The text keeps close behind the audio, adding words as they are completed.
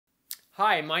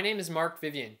Hi, my name is Mark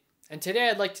Vivian, and today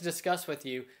I'd like to discuss with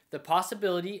you the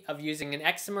possibility of using an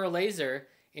excimer laser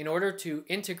in order to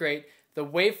integrate the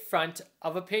wavefront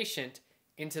of a patient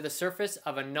into the surface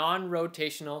of a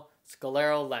non-rotational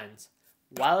scleral lens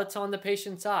while it's on the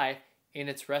patient's eye in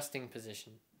its resting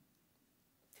position.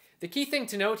 The key thing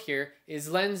to note here is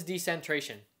lens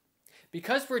decentration.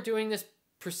 Because we're doing this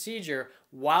procedure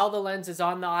while the lens is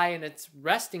on the eye in its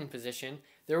resting position,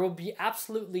 there will be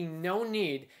absolutely no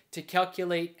need to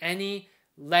calculate any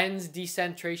lens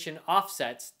decentration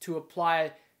offsets to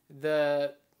apply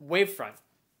the wavefront.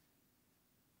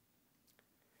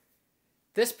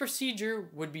 This procedure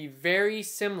would be very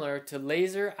similar to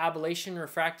laser ablation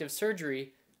refractive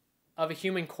surgery of a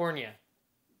human cornea.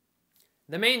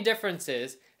 The main difference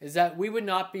is that we would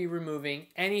not be removing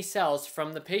any cells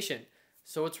from the patient,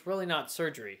 so it's really not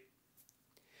surgery.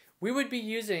 We would be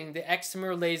using the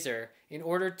excimer laser in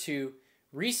order to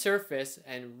resurface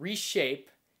and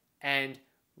reshape and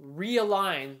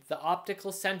realign the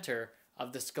optical center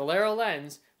of the scleral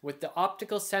lens with the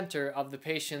optical center of the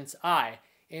patient's eye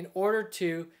in order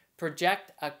to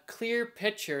project a clear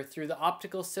picture through the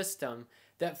optical system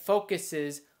that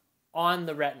focuses on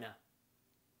the retina.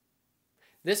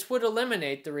 This would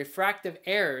eliminate the refractive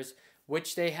errors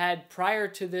which they had prior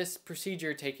to this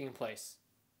procedure taking place.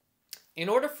 In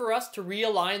order for us to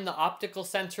realign the optical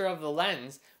center of the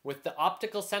lens with the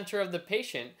optical center of the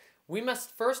patient, we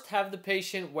must first have the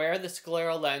patient wear the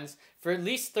scleral lens for at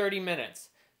least 30 minutes.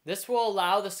 This will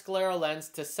allow the scleral lens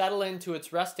to settle into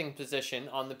its resting position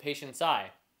on the patient's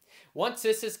eye. Once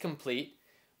this is complete,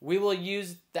 we will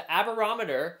use the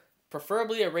aberrometer,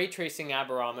 preferably a ray tracing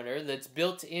aberrometer that's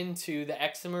built into the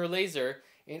excimer laser,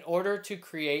 in order to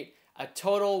create a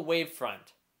total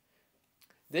wavefront.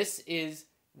 This is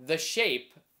the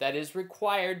shape that is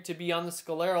required to be on the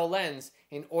scleral lens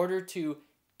in order to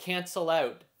cancel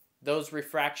out those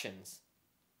refractions.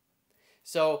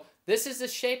 So this is the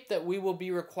shape that we will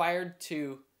be required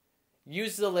to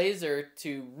use the laser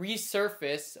to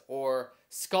resurface or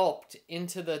sculpt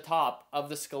into the top of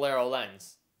the scleral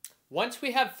lens. Once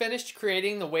we have finished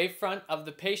creating the wavefront of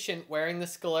the patient wearing the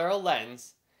scleral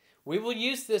lens, we will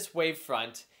use this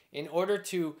wavefront in order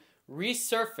to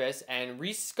resurface and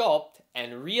resculpt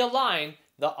and realign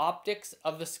the optics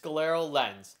of the scleral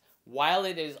lens while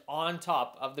it is on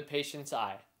top of the patient's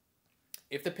eye.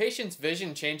 If the patient's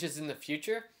vision changes in the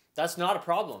future, that's not a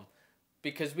problem,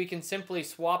 because we can simply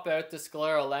swap out the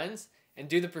scleral lens and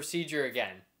do the procedure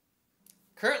again.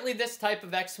 Currently, this type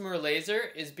of excimer laser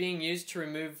is being used to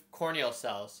remove corneal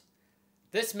cells.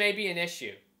 This may be an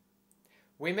issue.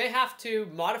 We may have to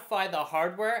modify the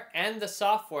hardware and the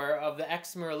software of the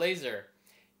excimer laser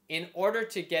in order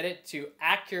to get it to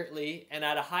accurately and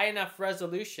at a high enough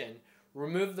resolution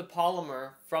remove the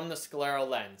polymer from the scleral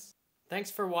lens. Thanks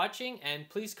for watching, and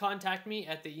please contact me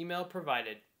at the email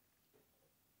provided.